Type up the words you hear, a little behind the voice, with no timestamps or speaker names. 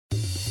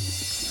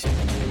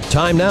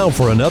Time now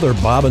for another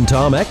Bob and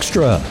Tom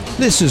Extra.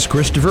 This is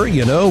Christopher.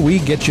 You know, we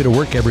get you to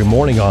work every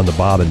morning on the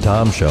Bob and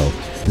Tom Show.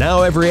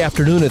 Now every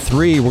afternoon at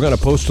 3, we're going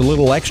to post a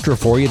little extra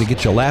for you to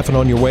get you laughing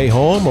on your way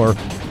home or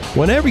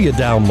whenever you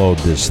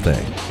download this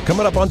thing.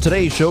 Coming up on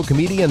today's show,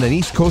 comedian and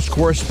East Coast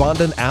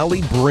correspondent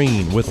Alli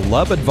Breen with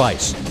love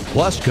advice,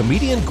 plus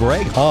comedian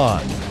Greg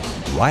Hahn.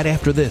 Right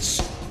after this.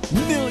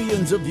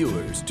 Millions of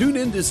viewers tune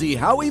in to see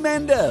Howie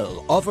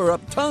Mandel offer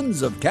up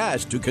tons of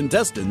cash to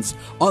contestants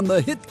on the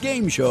hit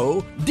game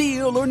show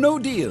Deal or No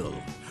Deal.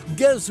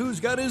 Guess who's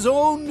got his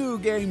own new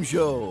game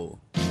show?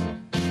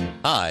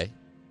 Hi,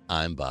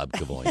 I'm Bob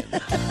Kavoyan.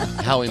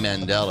 Howie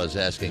Mandel is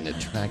asking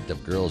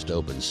attractive girls to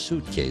open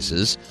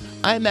suitcases.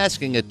 I'm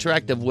asking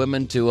attractive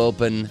women to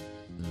open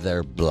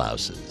their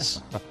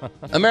blouses.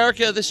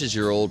 America, this is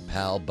your old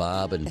pal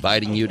Bob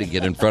inviting you to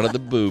get in front of the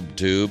boob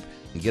tube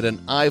and get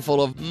an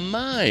eyeful of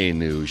my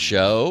new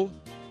show,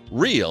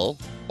 Real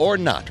or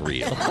Not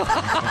Real.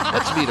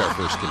 Let's meet our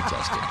first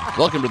contestant.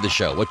 Welcome to the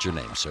show. What's your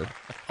name, sir?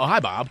 Oh, hi,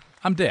 Bob.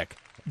 I'm Dick.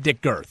 Dick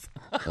Girth.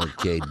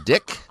 Okay,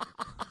 Dick.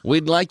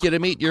 We'd like you to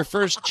meet your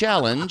first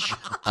challenge,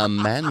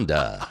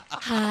 Amanda.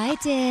 Hi,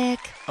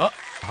 Dick.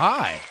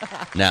 Hi.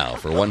 Now,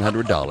 for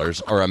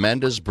 $100, are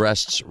Amanda's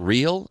breasts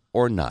real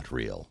or not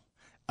real?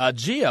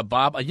 Gia,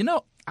 Bob,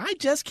 I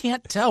just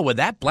can't tell with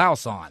that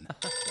blouse on.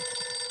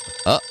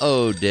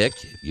 Uh-oh, Dick.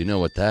 You know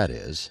what that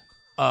is.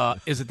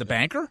 Is it the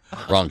banker?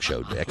 Wrong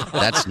show, Dick.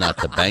 That's not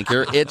the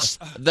banker. It's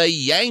the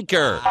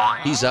yanker.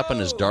 He's up in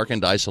his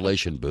darkened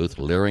isolation booth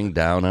leering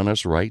down on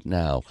us right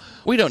now.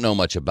 We don't know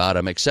much about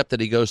him except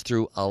that he goes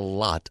through a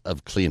lot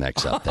of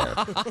Kleenex up there.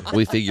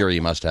 We figure he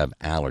must have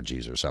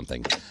allergies or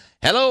something.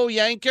 Hello,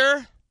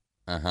 yanker.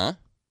 Uh-huh.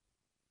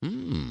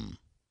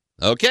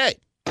 Okay.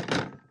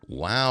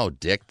 Wow,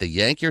 Dick, the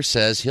yanker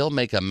says he'll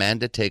make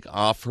Amanda take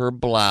off her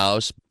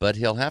blouse, but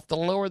he'll have to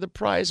lower the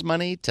prize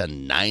money to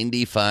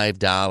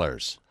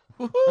 $95.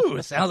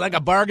 Woohoo! Sounds like a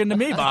bargain to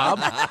me, Bob.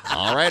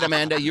 All right,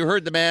 Amanda, you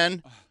heard the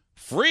man.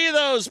 Free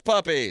those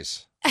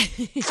puppies.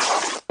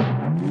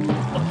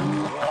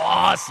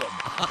 Awesome.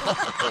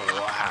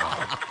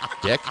 Wow.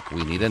 Dick,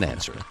 we need an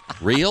answer.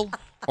 Real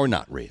or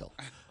not real?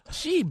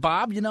 Gee,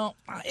 Bob,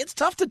 it's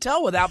tough to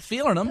tell without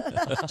feeling them.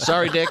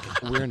 Sorry, Dick,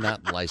 we're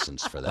not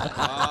licensed for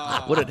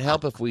that. Would it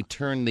help if we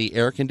turn the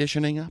air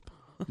conditioning up?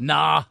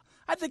 Nah,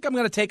 I think I'm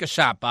going to take a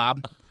shot,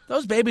 Bob.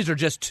 Those babies are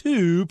just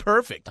too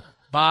perfect.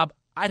 Bob,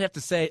 I'd have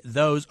to say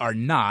those are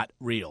not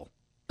real.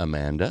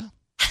 Amanda?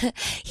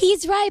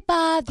 He's right,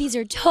 Bob. These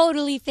are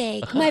totally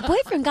fake. My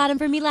boyfriend got them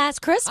for me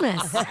last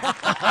Christmas.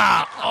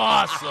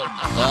 Awesome.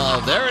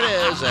 Well, there it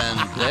is, and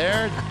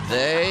there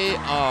they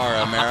are,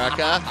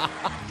 America.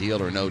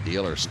 Deal or no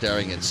deal or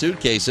staring at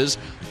suitcases.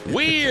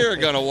 We're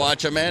going to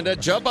watch Amanda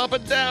jump up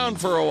and down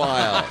for a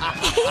while.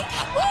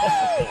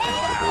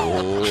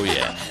 Oh,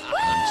 yeah.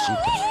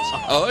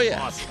 Oh,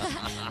 yeah. Awesome.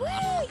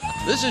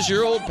 This is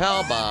your old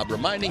pal Bob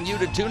reminding you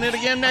to tune in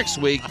again next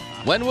week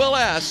when we'll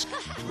ask,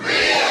 real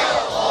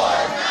or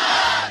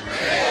not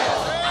real?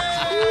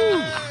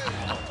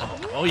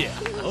 Oh, yeah.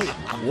 Oh,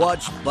 yeah.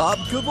 Watch Bob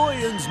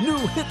Kavoyan's new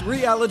hit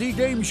reality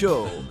game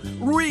show,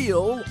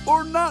 Real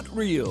or Not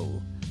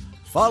Real.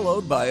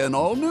 Followed by an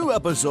all-new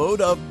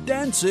episode of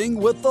Dancing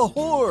with the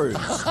Hordes.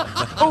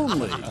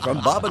 Only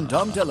from Bob and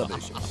Tom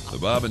Television. The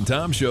Bob and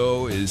Tom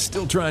Show is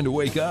still trying to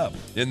wake up.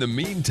 In the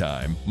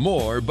meantime,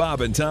 more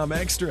Bob and Tom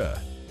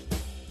Extra.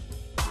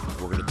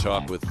 We're going to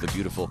talk with the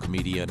beautiful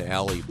comedian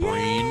Alli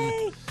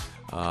Breen.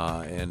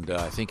 And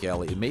I think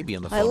Alli, it may be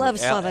on the phone. I love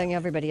slaving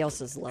everybody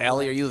else's love.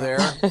 Alli, are you there?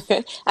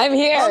 I'm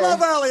here. I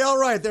love Alli. All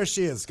right, there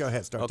she is. Go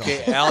ahead, start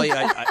talking. Okay, Alli,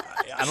 I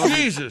don't know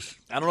I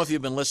don't know if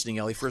you've been listening,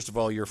 Alli. First of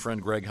all, your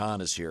friend Greg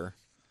Hahn is here.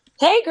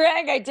 Hey,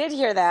 Greg, I did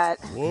hear that.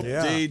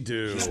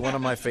 Whoop-dee-doo. He's one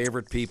of my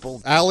favorite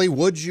people. Alli,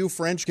 would you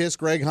French kiss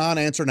Greg Hahn?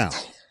 Answer now.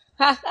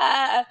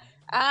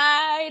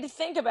 I'd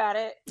think about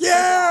it.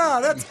 Yeah,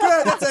 that's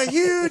good. That's a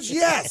huge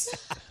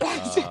yes.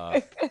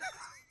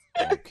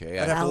 Okay.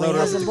 Alli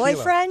has a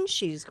boyfriend.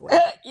 She's great.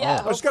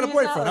 Yeah. She's got a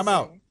boyfriend. I'm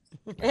out.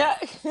 Yeah.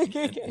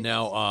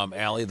 Now,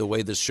 Alli, the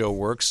way this show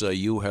works,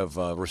 you have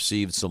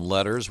received some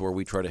letters where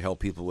we try to help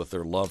people with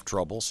their love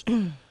troubles.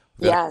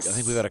 Yes. I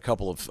think we've had a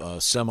couple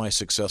of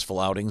semi-successful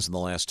outings in the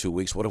last 2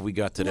 weeks. What have we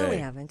got today? No, we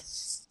haven't.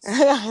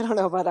 I don't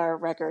know about our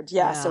record.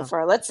 So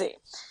far. Let's see.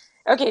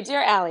 Okay,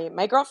 dear Alli,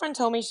 my girlfriend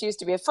told me she used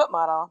to be a foot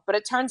model, but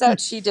it turns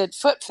out she did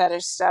foot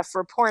fetish stuff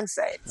for porn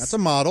sites. That's a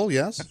model,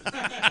 yes.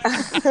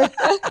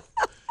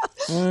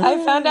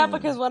 I found out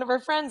because one of her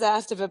friends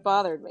asked if it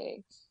bothered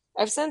me.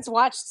 I've since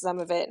watched some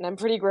of it, and I'm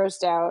pretty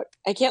grossed out.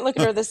 I can't look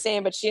at her the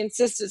same, but she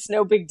insists it's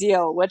no big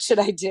deal. What should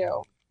I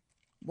do?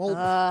 Well,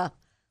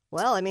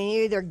 I mean,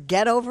 you either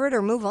get over it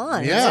or move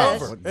on. Yeah.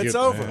 It's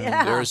over.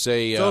 Yeah. There's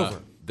a over.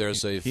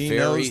 there's a He very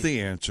knows the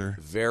answer.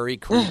 very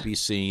creepy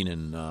scene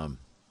in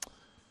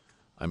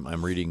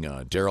I'm reading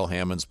Daryl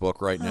Hammond's book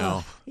right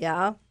now.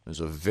 Yeah. There's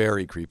a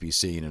very creepy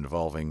scene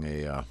involving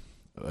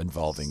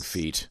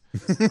feet.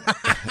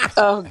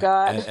 Oh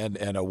God.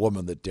 and a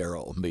woman that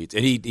Daryl meets,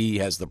 and he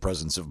has the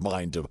presence of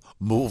mind to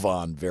move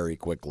on very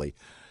quickly.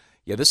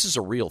 Yeah, this is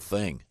a real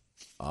thing.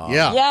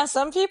 Yeah,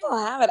 some people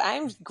have it.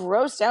 I'm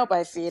grossed out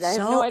by feet. I have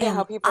no idea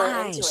how people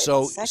are into it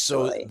So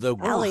sexually.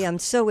 Allie, I'm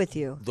so with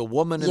you. The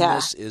woman in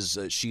this is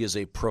she is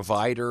a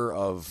provider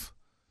of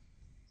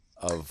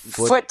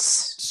foot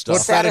stuff.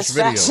 Foot fetish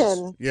satisfaction.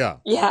 videos. Yeah.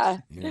 Yeah.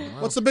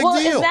 What's the big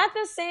well, deal? Is that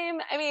the same?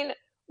 I mean,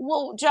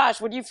 well,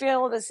 Josh, would you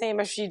feel the same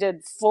if she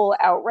did full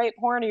outright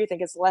porn, or you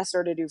think it's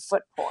lesser to do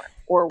foot porn,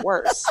 or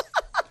worse?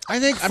 I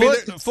think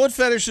foot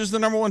fetish is the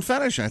number one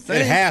fetish. I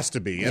think it has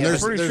to be, and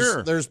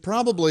there's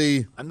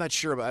probably I'm not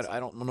sure about. I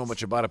don't know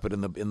much about it, but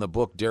in the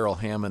book, Daryl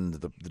Hammond,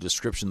 the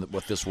description that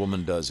what this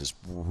woman does is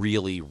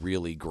really,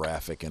 really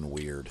graphic and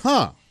weird.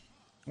 Huh.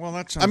 Well,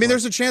 that's. I mean,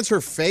 there's a chance her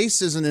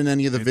face isn't in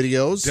any of the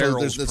videos,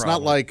 so it's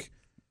not like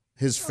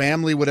his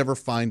family would ever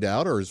find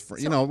out, or his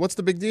what's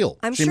the big deal?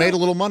 She made a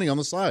little money on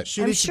the side.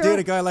 She needs to date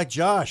a guy like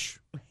Josh.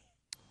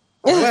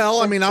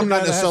 Well, I mean, I'm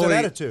not necessarily.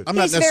 I'm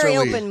not He's necessarily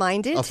very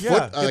open-minded.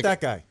 Get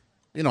that guy.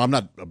 I'm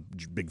not a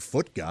big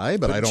foot guy,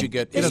 but I don't.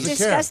 The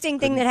disgusting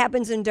thing that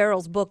happens in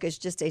Daryl's book is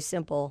just a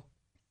simple,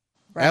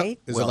 right?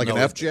 Is it like an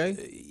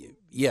FJ?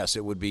 Yes,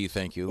 it would be.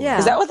 Thank you. Yeah.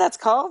 Is that what that's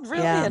called?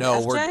 Really? Yeah. An No,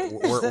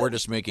 FJ? we're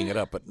just making it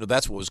up. But no,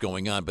 that's what was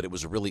going on. But it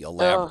was really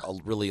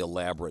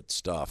elaborate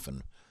stuff.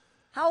 And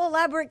How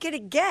elaborate could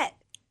it get?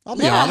 I'll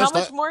be honest. How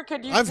much more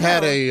could you? I've do?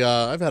 had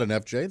an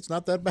FJ. It's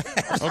not that bad.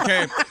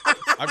 Okay,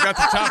 I've got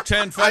the top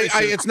 10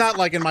 fetishes. It's not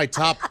like in my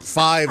top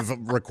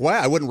 5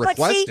 request. I wouldn't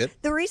request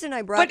it. The reason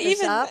I brought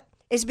this up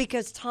is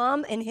because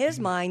Tom, in his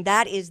mind,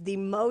 that is the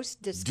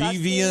most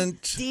disgusting,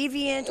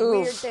 deviant,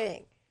 weird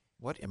thing.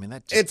 What? I mean,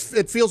 that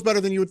it feels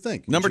better than you would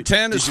think. Number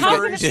 10 is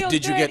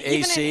Did you get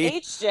AC? Even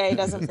an HJ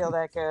doesn't feel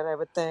that good, I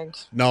would think.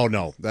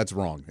 No, that's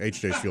wrong.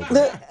 HJs feel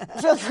great.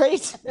 Feel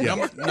great.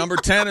 Yeah. Number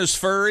 10 is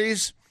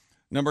furries.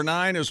 Number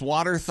 9 is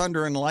water,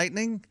 thunder, and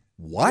lightning.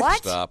 What?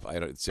 Stop!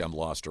 I'm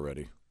lost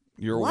already.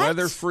 You're a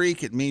weather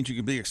freak. It means you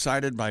can be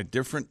excited by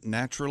different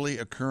naturally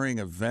occurring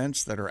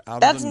events that are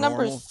out That's of the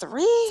normal. That's number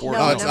 3?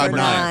 No, it's number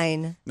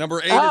 9.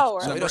 Number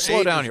 8 is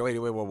slow down here. Wait,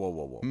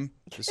 whoa.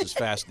 This is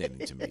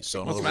fascinating to me.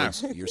 So in other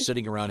words, you're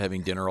sitting around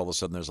having dinner, all of a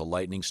sudden there's a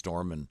lightning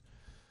storm and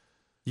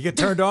you get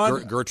turned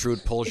on.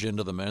 Gertrude pulls you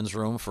into the men's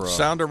room for a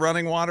sound of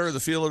running water, the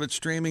feel of it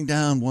streaming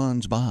down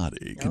one's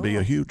body can be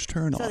a huge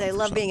turn on. So they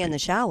love being in the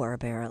shower,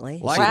 apparently.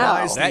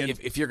 Likewise,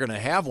 if you're going to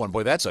have one,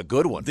 boy, that's a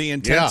good one. The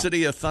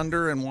intensity of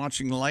thunder and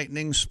watching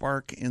lightning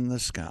spark in the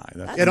sky.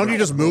 Don't you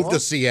just move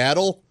to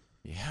Seattle?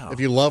 Yeah. If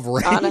you love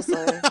rain.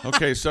 Honestly.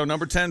 Okay, so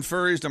number 10,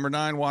 furries. Number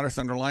 9, water,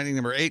 thunder, lightning.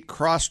 Number 8,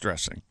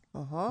 cross-dressing.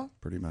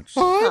 Pretty much.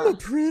 I'm a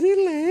pretty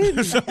lady.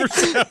 Number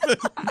 7.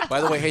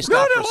 By the way, hey,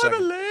 stop for a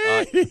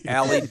second.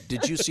 Allie,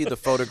 did you see the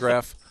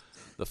photograph?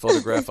 The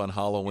photograph on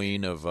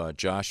Halloween of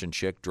Josh and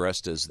Chick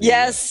dressed as the...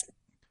 Yes.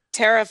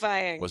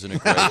 Terrifying. Wasn't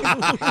it great?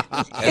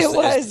 It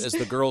was. As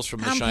the girls from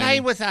The Shining. Come play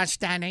with us,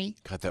 Danny.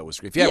 God, that was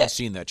great. If you haven't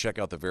seen that, check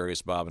out the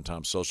various Bob and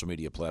Tom social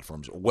media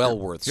platforms. Well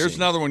worth seeing. Here's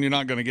another one you're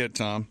not going to get,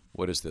 Tom.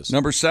 What is this?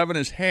 Number 7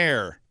 is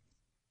hair.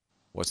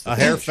 What's the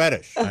hair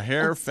fetish? A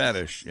hair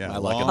fetish. Yeah, I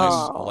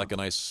like a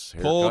nice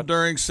haircut. Pulled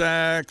during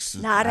sex.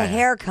 Not a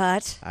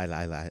haircut.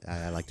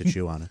 I like to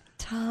chew on it.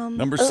 Tom.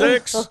 Number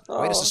 6. Wait a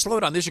second, slow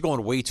down. This is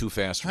going way too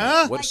fast for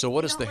me.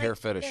 What is the hair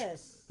fetish?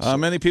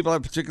 Many people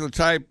have a particular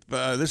type.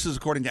 This is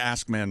according to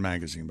Ask Man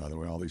magazine, by the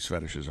way. All these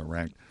fetishes are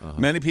ranked.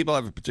 Many people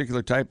have a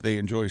particular type they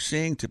enjoy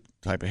seeing,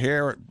 type of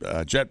hair,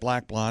 jet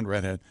black, blonde,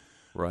 redhead.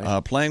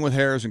 Right. Playing with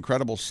hair is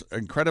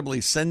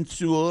incredibly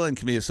sensual and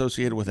can be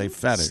associated with a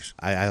fetish.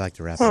 I like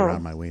to wrap it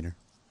around my wiener.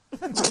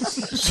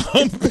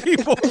 Some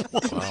people.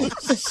 Wow.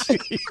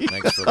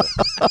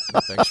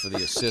 Thanks for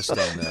the assist on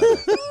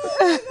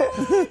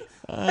that.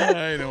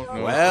 I don't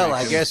know. Well,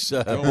 I guess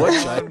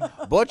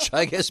Butch.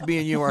 I guess me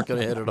and you aren't going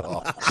to hit it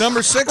off.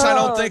 Number 6, I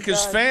don't think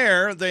is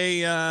fair.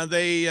 They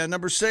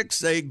number 6,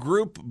 they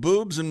group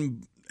boobs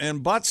and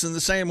butts in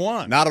the same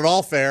one. Not at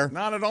all fair.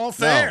 Not at all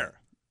fair. No.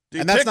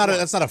 And that's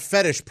not a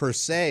fetish per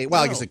se.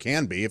 Well, I guess it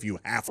can be if you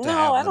have to.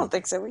 No, I don't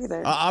think so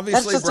either.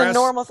 Obviously, that's just a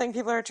normal thing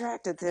people are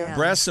attracted to. Yeah.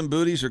 Breasts and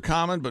booties are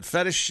common, but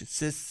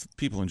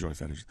people enjoy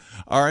fetishes.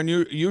 Are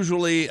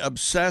usually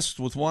obsessed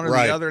with one or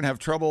the other and have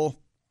trouble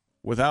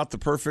without the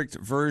perfect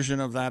version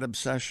of that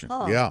obsession.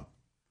 Huh. Yeah.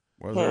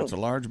 Whether it's a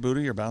large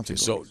booty or bouncy.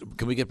 So,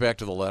 can we get back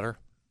to the letter?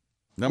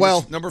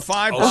 Number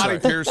 5, body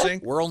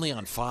piercing. We're only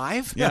on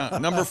 5? Yeah.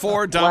 Number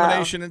 4,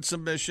 domination and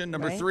submission.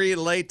 Number 3,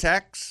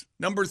 latex.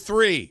 Number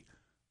 3,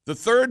 the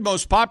third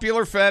most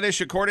popular fetish,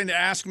 according to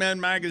Ask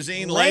Men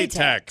magazine,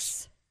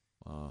 latex.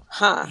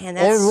 And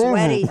that's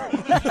sweaty.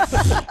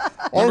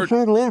 Number 2,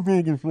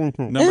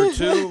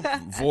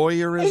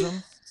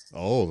 voyeurism.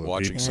 Oh,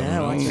 watching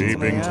someone else.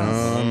 Peeping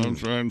Tom.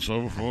 And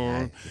so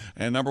forth.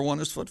 And number 1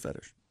 is foot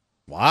fetish.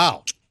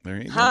 Wow. There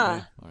you go.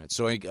 All right,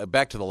 so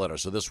back to the letter.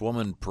 So this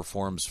woman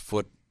performs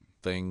foot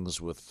things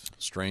with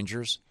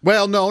strangers?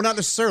 Well, no, not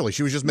necessarily.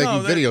 She was just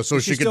making videos, so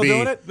she could be.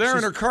 They're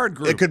in her card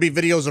group. It could be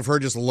videos of her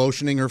just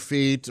lotioning her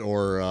feet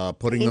or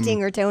putting Painting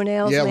them. her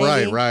toenails. Yeah,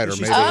 maybe. right. Is Or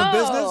she maybe. still in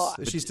business?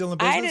 Is she still in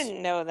business? I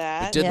didn't know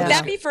that. Didn't Would this-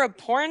 that be for a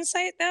porn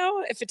site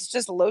though? If it's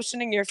just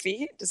lotioning your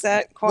feet, does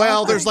that qualify?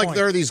 Well,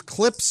 there are these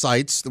clip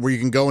sites where you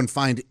can go and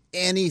find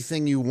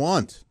anything you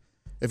want.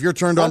 If you're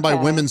turned on by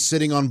women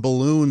sitting on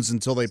balloons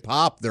until they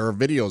pop, there are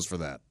videos for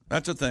that.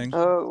 That's a thing.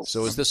 Oh.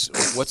 So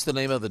what's the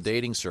name of the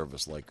dating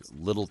service? Like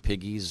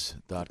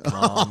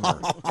littlepiggies.com?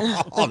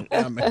 Oh,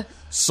 damn it.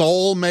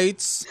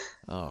 Soulmates.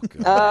 Oh,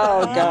 God.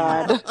 Oh,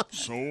 God.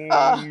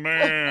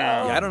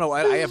 Yeah, I don't know.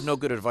 I have no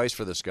good advice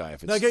for this guy.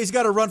 If No, it's, he's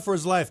got to run for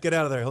his life. Get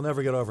out of there. He'll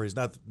never get over. He's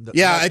not.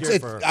 Yeah, not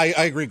geared for- I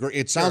agree.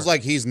 It sounds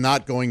like he's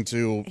not going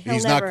to.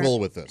 He's not cool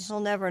with this. He'll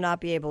never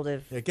not be able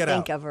to get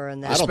think out. of her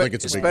in that. I don't think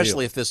it's a big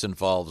especially deal. if this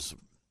involves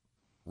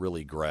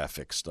really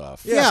graphic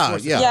stuff. Yeah.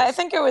 Yeah, I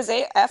think it was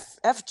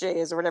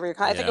FJs or whatever you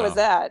call it. I think it was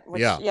that.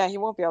 Which, Yeah. he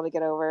won't be able to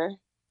get over.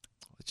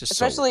 It's just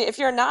Especially if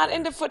you're not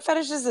into foot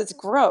fetishes, it's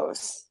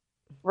gross,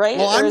 right?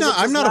 Well, Or is it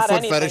I'm just not a foot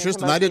anything fetishist,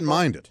 to and I most didn't people?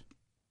 mind it.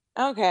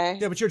 Okay.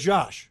 Yeah, but you're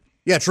Josh.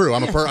 Yeah, true. I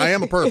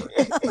am a pervert.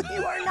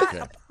 You are not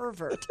a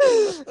pervert.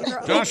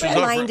 You're Josh is up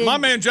open-minded, for, my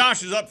man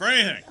Josh is up for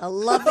anything. a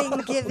loving,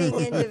 giving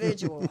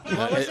individual.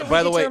 What was it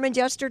by we the way, determined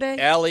yesterday?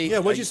 Allie, Yeah,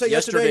 what'd you say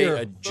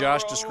yesterday?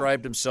 Josh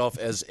described himself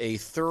as a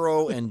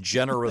thorough and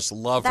generous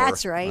lover.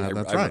 That's right.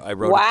 That's right. I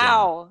wrote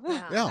Wow.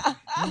 Yeah. it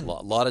down.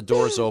 A lot of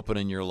doors open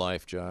in your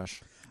life,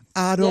 Josh.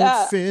 I don't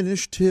Yeah.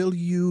 finish till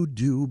you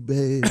do,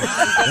 babe.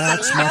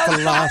 That's my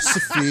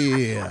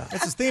philosophy.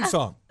 That's his theme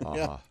song.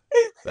 Uh-huh.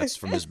 That's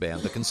from his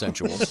band, The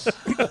Consensuals.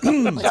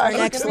 Our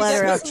next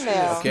letter.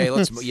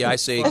 Okay, I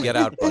say get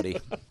out, buddy.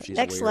 She's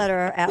Next weird.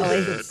 letter,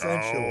 Allie.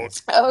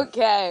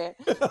 Okay.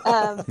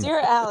 Dear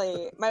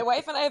Allie, my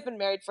wife and I have been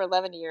married for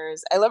 11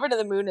 years. I love her to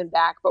the moon and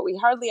back, but we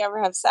hardly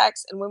ever have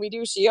sex. And when we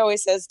do, she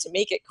always says to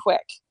make it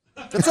quick.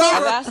 It's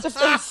over.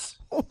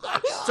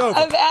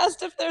 I've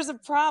asked if there's a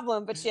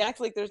problem, but she acts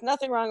like there's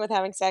nothing wrong with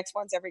having sex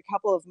once every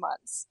couple of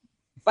months.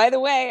 By the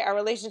way, our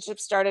relationship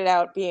started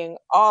out being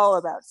all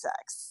about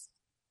sex.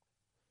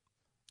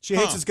 She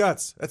hates his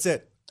guts. That's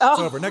it. Oh.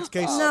 It's over. Next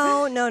case.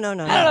 No. I don't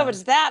know if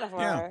it's that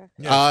far.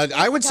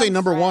 I would say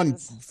number one,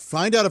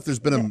 find out if there's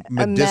been a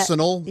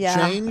medicinal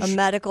change. A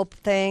medical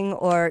thing,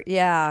 or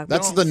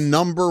That's the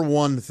number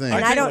one thing.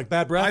 And I don't. Like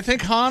bad breath. I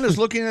think Hahn is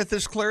looking at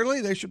this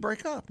clearly. They should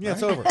break up. Yeah,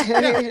 it's over.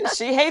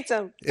 She hates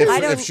him.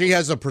 If she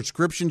has a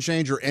prescription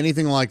change or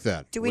anything like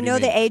that. Do we know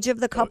the age of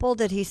the couple?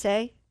 Did he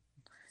say?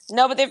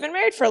 No, but they've been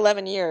married for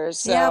 11 years.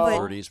 So. Yeah, but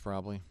 30s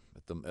probably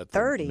at the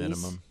 30s?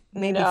 minimum.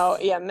 Maybe. No,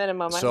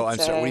 minimum. So I I'm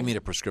would sorry. What do say. you mean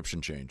a prescription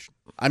change?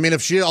 I mean,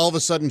 if she all of a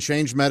sudden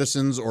changed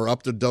medicines or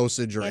upped the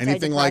dosage or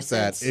anything like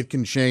that, Antidepressants. it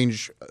can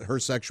change her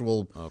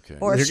sexual,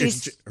 Or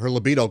if her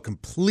libido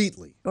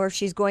completely. Or if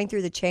she's going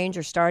through the change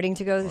or starting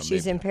to go,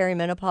 she's in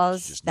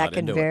perimenopause. That not can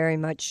into it. very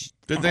much.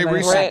 Did have they an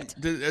reset?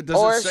 effect. Does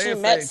Or it if say she if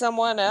met they,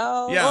 someone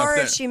else. Yeah, Or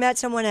if if she met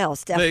someone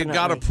else, definitely. they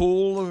got a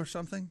pool or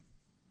something?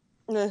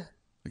 Eh.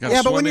 They got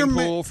Yeah, a but when swimming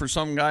you're pool for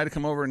some guy to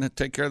come over and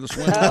take care of the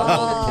swimming pool.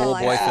 Pool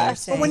boy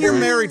thing. But when you're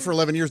married for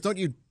 11 years, don't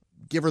you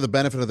give her the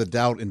benefit of the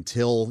doubt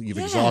until you've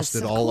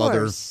exhausted all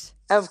other?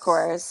 Of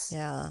course.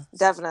 Yeah.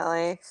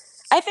 Definitely.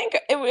 I think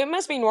it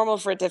must be normal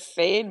for it to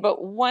fade,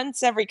 but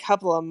once every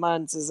couple of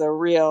months is a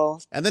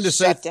real And then to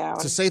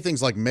shutdown. say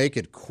things like "make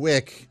it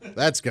quick,"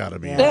 that's got to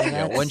be.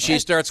 When she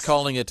starts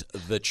calling it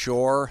the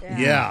chore,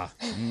 Yeah.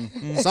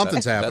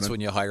 Something's happening. That's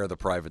when you hire the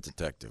private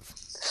detective.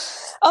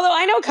 Although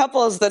I know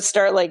couples that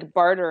start like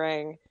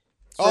bartering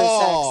for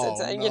Oh,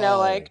 sex. It's, no.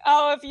 like,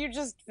 if you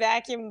just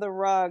vacuum the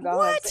rug, that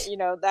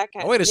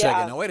kind Oh, wait a of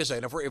second. Now, wait a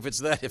second. If it's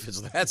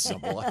that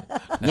simple,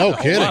 No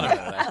kidding. Hold on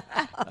a minute.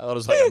 That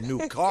was like a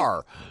new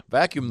car.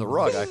 Vacuum the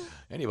rug.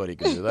 Anybody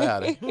can do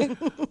that.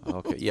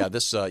 Okay. Yeah.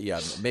 This.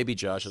 Maybe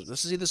Josh.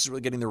 This is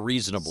really getting the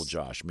reasonable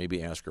Josh.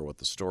 Maybe ask her what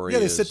the story Yeah,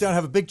 they is. sit down,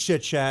 have a big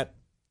chit chat.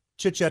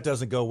 Chit chat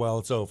doesn't go well.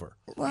 It's over.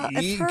 Well,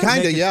 if her- Kinda,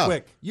 Make it yeah.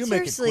 quick. You make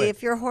it Seriously, quick.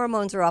 if your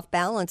hormones are off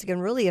balance, it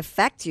can really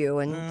affect you,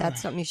 and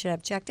that's something you should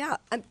have checked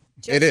out. I'm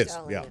just It is,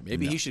 telling yeah. you.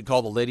 Maybe he should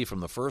call the lady from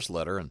the first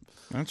letter and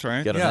That's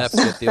right. get Yeah.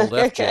 get the old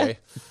FJ.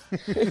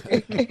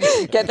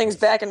 get things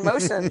back in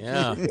motion.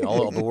 Yeah.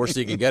 All the worst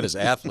he can get is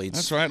athletes.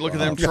 That's right. Look at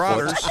them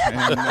trotters. And,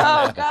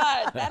 Oh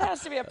God, that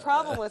has to be a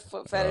problem with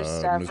foot fetish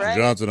stuff, Mr. right?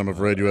 Johnson, I'm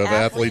afraid you have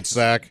athlete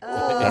sack.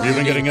 Have you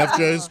been getting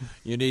FJs?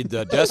 You need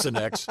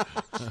Desinex.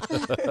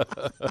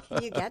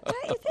 Can you get that?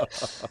 You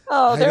think?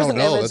 Oh, I there's don't an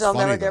know. image That's I'll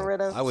funny, never get though.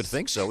 rid of. I would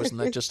think so. Isn't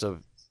that just a?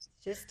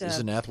 Just Is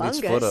an a athlete's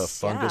fungus, foot a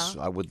fungus?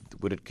 yeah. I would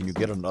it? Can you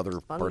get in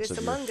other parts Fungus of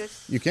among your?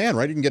 us. You can,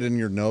 right? You can get it in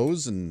your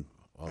nose and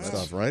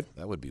stuff, right?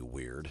 That would be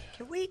weird.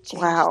 Can we change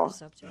Wow. the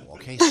subject?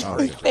 Okay,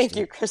 sorry. Thank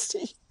you,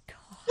 Christy.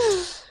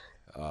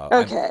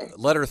 Okay.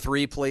 Letter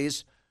 3,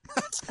 please.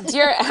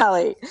 Dear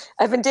Allie,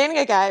 I've been dating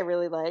a guy I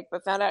really like,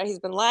 but found out he's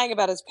been lying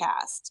about his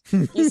past.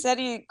 He said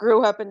he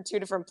grew up in 2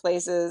 different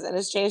places and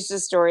has changed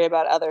his story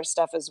about other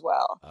stuff as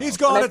well. He's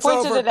When gone. I It's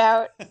pointed over. it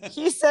out,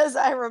 he says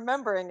I'm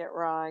remembering it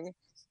wrong.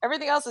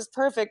 Everything else is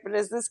perfect, but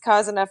is this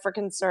cause enough for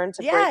concern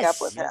to break up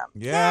with him?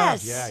 Yeah,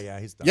 Yes. yeah,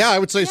 he's done. Yeah, I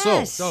would say Yes. so.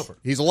 It's over.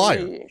 He's a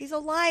liar. He's a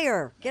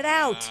liar. Get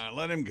out.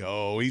 Let him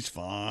go. He's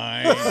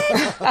fine.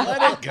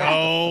 Let it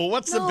go.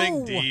 What's the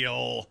big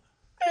deal?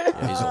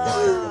 Yeah, he's a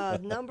liar.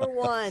 Number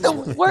one. The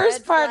worst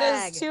Red part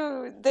flag. is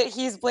too that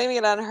he's blaming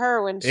it on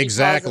her when she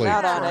Exactly. calls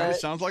him out on Right, it.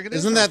 sounds like it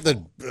Isn't that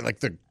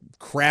the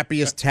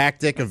crappiest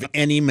tactic of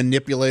any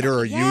manipulator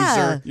or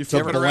user You to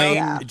flip it blame?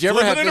 around. Did you ever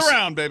have Flipping it this,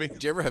 around, baby.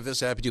 Did you ever have this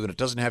happen to you? And it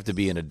doesn't have to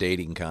be in a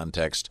dating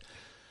context.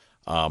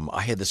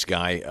 I had this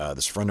guy,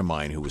 this friend of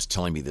mine, who was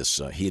telling me this.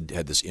 He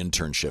had this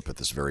internship at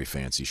this very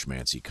fancy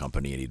schmancy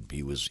company, and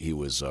he was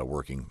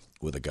working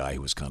with a guy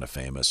who was kind of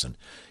famous, and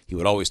he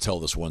would always tell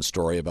this one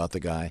story about the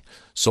guy.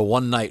 So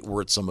one night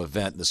we're at some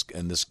event,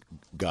 and this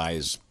guy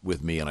is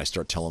with me, and I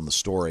start telling the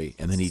story,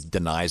 and then he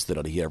denies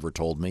that he ever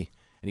told me,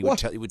 and he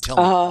would tell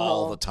me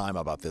all the time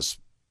about this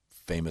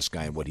famous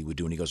guy and what he would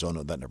do, and he goes, "Oh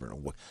no, that never."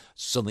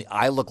 Suddenly,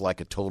 I look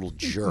like a total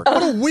jerk.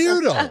 What a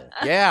weirdo!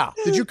 Yeah.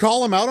 Did you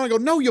call him out? I go,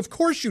 no. Of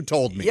course you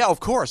told me. Yeah, of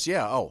course.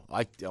 Yeah. Oh,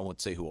 I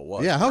won't say who it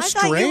was. Yeah, how I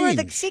strange. thought you were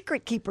the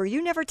secret keeper.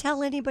 You never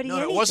tell anybody No,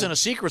 anything. it wasn't a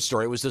secret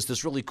story. It was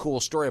this really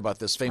cool story about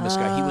this famous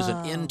guy. He was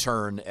an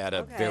intern at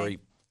a very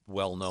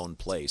well-known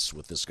place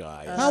with this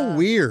guy. How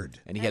weird.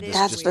 And he had this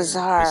That's just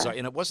bizarre.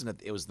 And it was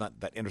not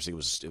that interesting.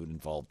 It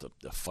involved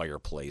a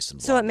fireplace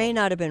and So blah, it may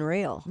not have been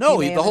real. No,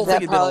 He may the have whole been-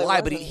 thing had been a probably lie,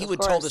 but wasn't, he of would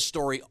tell course. this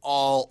story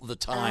all the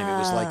time. It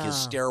was like his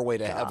stairway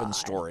to heaven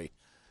story.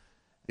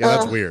 Yeah,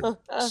 that's weird.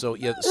 So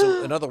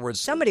in other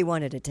words, Somebody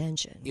wanted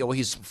attention. he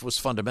was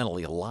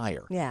fundamentally a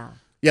liar. Yeah.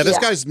 Yeah, this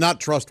guy's not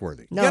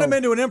trustworthy. No. Get him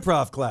into an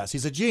improv class.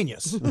 He's a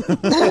genius.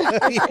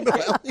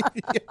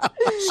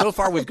 So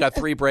far, we've got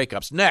 3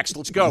 breakups. Next,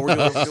 let's go. We're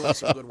doing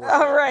some good work.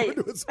 All right.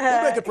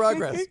 We're making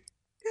progress.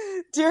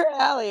 Dear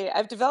Allie,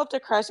 I've developed a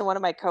crush on one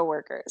of my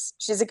coworkers.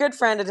 She's a good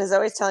friend and is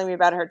always telling me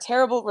about her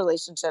terrible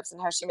relationships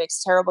and how she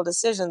makes terrible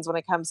decisions when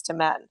it comes to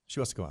men. She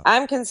wants to go out.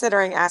 I'm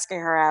considering asking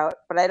her out,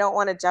 but I don't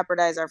want to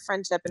jeopardize our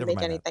friendship and Never make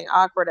mind that. anything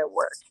awkward at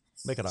work.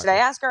 Make it Should awkward. I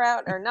ask her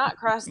out or not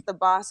cross the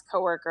boss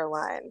coworker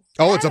line?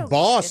 Oh, it's a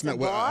boss. It's a No,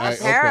 boss?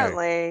 okay.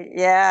 Apparently,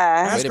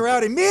 yeah. Ask her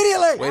out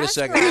immediately. Wait a Ask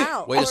her second.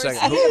 out. Wait a Or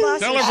second. see the boss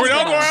Tell and her if we ask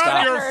don't go her out,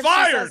 out. you're If she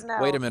fired. says no.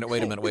 Wait a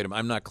minute.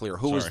 I'm not clear.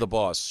 Who was Sorry. the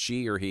boss?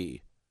 She or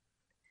he?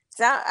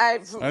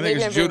 Maybe it's I'm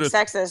being Judith.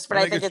 sexist, but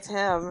I think it's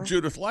him.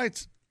 Judith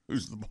Lights.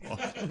 Who's the boss?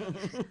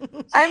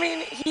 I mean,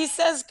 he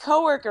says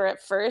coworker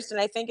at first,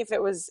 and I think if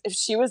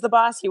she was the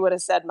boss, he would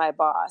have said my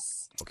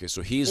boss. Okay,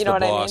 so he's You know the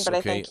what I mean? boss. But I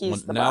okay, think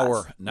he's the now boss.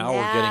 we're getting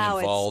Now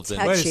involved it's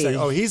in. Wait a second.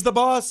 Oh, he's the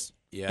boss?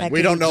 Yeah.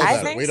 We don't know I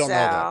that. think We don't know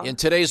so. that. In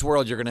today's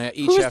world, you're gonna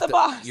each Who's have the to.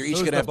 boss? You're each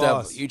Who's gonna the have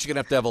boss? to. Each gonna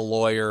have to have a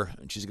lawyer,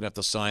 and she's gonna have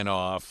to sign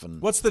off.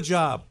 And What's the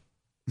job?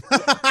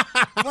 What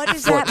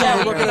does that Yeah,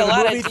 mean? we Working get a at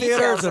lot a of movie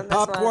theater? Is details it on this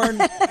one. popcorn?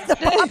 The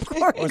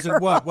popcorn Or is it girl.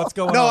 what? What's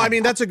going No, on? I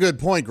mean that's a good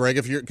point, Greg.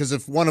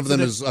 If one of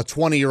them it a- is a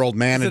 20-year-old is it a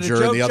manager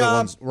joke and the other job?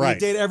 one's Where you right,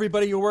 date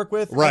everybody you work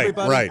with? right,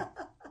 Everybody? right.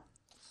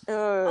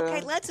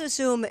 Okay, let's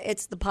assume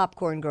it's the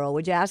popcorn girl.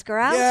 Would you ask her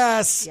out?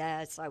 Yes.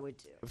 Yes, I would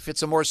too. if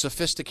it's a more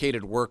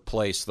sophisticated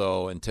workplace,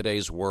 though, in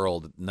today's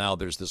world, now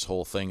there's this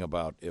whole thing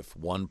about if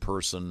one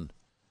person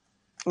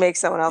Make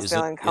someone else is feel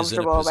in a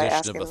uncomfortable by position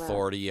asking of them out.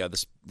 authority. Yeah,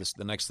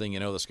 the next thing you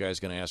know, this guy's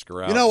going to ask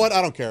her out. You know what?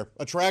 I don't care.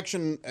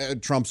 Attraction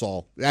trumps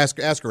all. Ask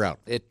her out.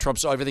 It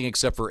trumps everything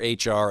except for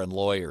HR and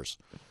lawyers.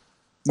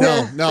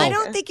 No. I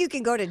don't think you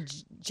can go to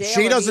jail.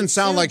 She or doesn't be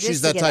sound sued like just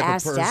she's to that get type of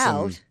asked person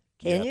Out.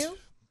 Can yet. you?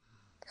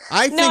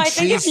 I think No, I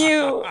think she's. if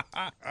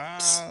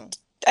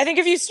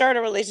you start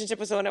a relationship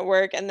with someone at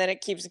work and then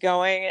it keeps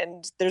going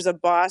and there's a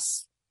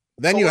boss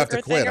Then you have to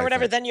coworker quit. thing or I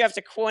whatever, think. then you have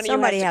to quit.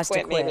 Somebody you have has to to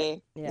quit, quit.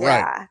 maybe. Yeah.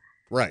 Yeah.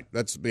 Right.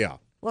 That's yeah.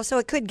 Well, so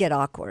it could get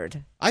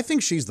awkward. I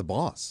think she's the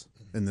boss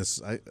in this.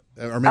 Or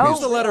maybe Who's it's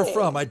the letter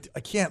from? I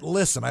can't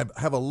listen. I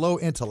have a low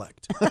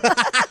intellect.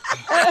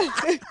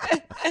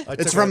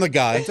 It's from the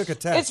guy. I took a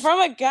test. It's from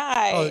a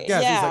guy. Oh,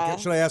 yeah. Yeah. He's like,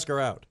 should I ask her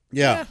out?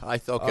 Yeah.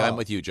 I'm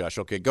with you, Josh.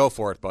 Okay, go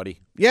for it, buddy.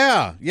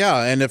 Yeah.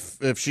 And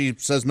if she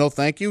says no,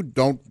 thank you,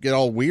 don't get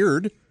all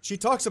weird. She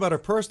talks about her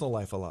personal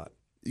life a lot.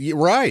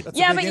 Right. That's a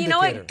Yeah, big but you know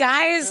indicator. what?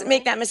 Guys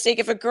make that mistake.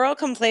 If a girl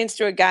complains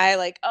to a guy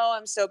like, "Oh,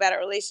 I'm so bad at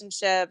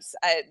relationships.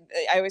 I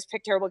always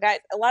pick terrible guys."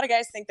 A lot of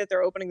guys think that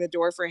they're opening the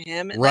door for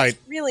him, and Right.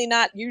 that's really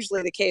not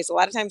usually the case. A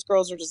lot of times,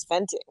 girls are just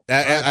venting.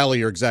 Allie,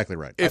 you're exactly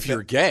right. If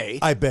you're gay,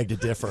 I beg to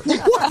differ.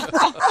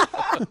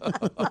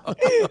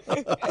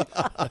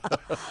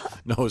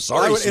 no,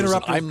 sorry, I would Susan,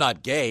 interrupt you. I'm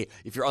not gay.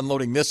 If you're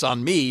unloading this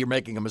on me, you're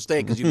making a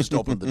mistake because you just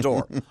opened the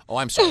door. Oh,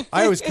 I'm sorry.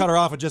 I always cut her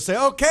off and just say,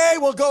 okay,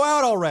 we'll go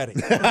out already.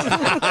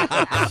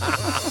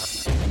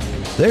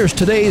 There's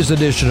today's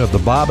edition of the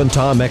Bob and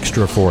Tom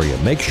Extra for you.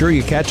 Make sure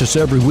you catch us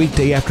every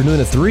weekday afternoon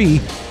at 3. You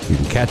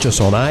can catch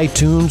us on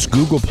iTunes,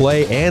 Google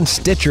Play, and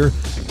Stitcher.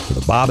 For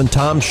the Bob and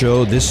Tom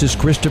Show, this is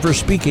Christopher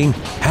speaking.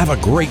 Have a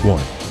great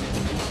one.